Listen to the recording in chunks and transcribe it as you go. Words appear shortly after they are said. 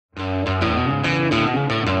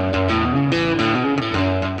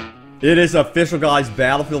It is official, guys.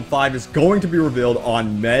 Battlefield 5 is going to be revealed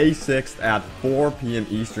on May 6th at 4 p.m.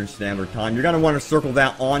 Eastern Standard Time. You're going to want to circle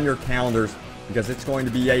that on your calendars because it's going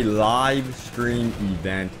to be a live stream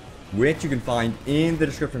event, which you can find in the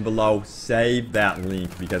description below. Save that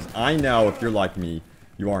link because I know if you're like me,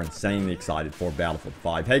 you are insanely excited for Battlefield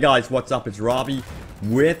 5. Hey guys, what's up? It's Robbie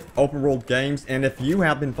with Open World Games, and if you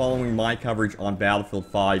have been following my coverage on Battlefield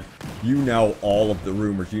 5, you know all of the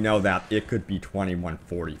rumors. You know that it could be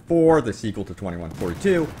 2144, the sequel to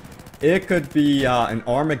 2142. It could be an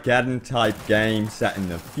Armageddon-type game set in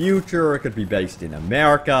the future. It could be based in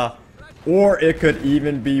America. Or it could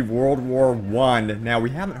even be World War I. Now,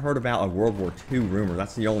 we haven't heard about a World War II rumor.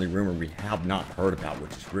 That's the only rumor we have not heard about,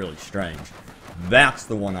 which is really strange. That's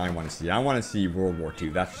the one I want to see. I want to see World War II.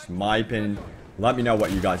 That's just my opinion. Let me know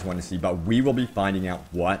what you guys want to see. But we will be finding out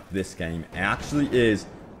what this game actually is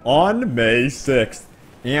on May 6th.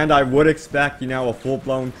 And I would expect, you know, a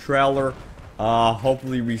full-blown trailer.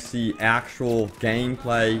 Hopefully we see actual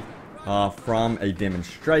gameplay from a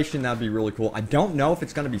demonstration. That'd be really cool. I don't know if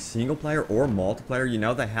it's going to be single-player or multiplayer. You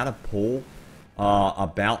know, they had a poll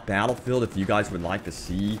about Battlefield if you guys would like to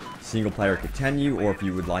see single player continue or if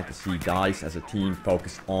you would like to see DICE as a team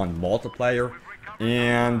focus on multiplayer,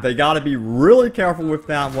 and they got to be really careful with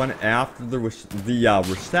that one after the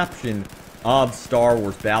reception of Star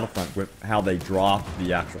Wars Battlefront with how they dropped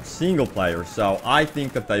the actual single player. So I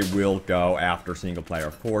think that they will go after single player,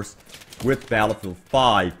 of course, with Battlefield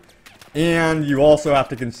 5. And you also have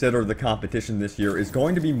to consider the competition this year is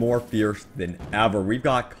going to be more fierce than ever. We've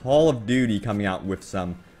got Call of Duty coming out with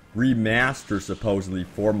some remasters supposedly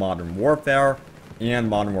for Modern Warfare and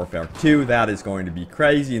Modern Warfare 2. That is going to be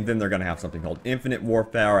crazy. And then they're going to have something called Infinite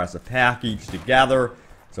Warfare as a package together.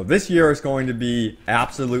 So this year is going to be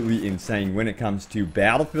absolutely insane when it comes to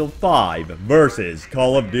Battlefield 5 versus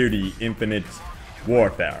Call of Duty Infinite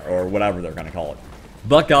Warfare, or whatever they're going to call it.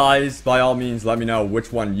 But guys, by all means, let me know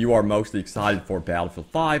which one you are most excited for, Battlefield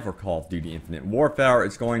 5 or Call of Duty Infinite Warfare.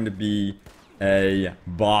 It's going to be a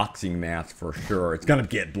boxing match for sure. It's going to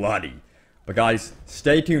get bloody. But guys,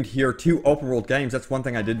 stay tuned here to Open World Games. That's one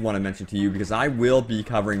thing I did want to mention to you because I will be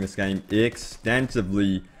covering this game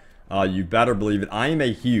extensively. You better believe it. I am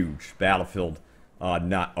a huge Battlefield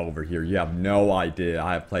nut over here. You have no idea.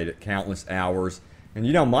 I have played it countless hours. And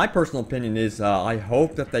you know, my personal opinion is I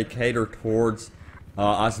hope that they cater towards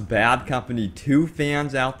us Bad Company 2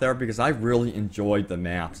 fans out there, because I really enjoyed the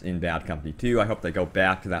maps in Bad Company 2. I hope they go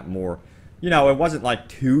back to that more, you know, it wasn't like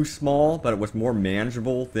too small, but it was more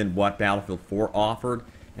manageable than what Battlefield 4 offered,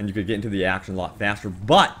 and you could get into the action a lot faster,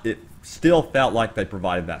 but it still felt like they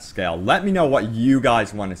provided that scale. Let me know what you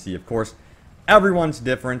guys want to see. Of course, everyone's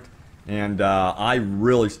different, and I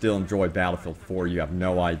really still enjoy Battlefield 4. You have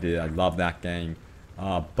no idea. I love that game.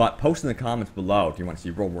 But post in the comments below. Do you want to see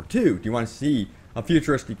World War II? Do you want to see a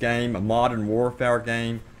futuristic game, a Modern Warfare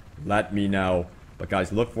game? Let me know. But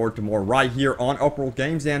guys, look forward to more right here on Open World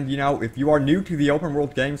Games. And, you know, if you are new to the Open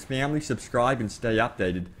World Games family, subscribe and stay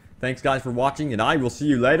updated. Thanks, guys, for watching, and I will see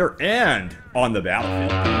you later and on the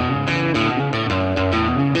battlefield.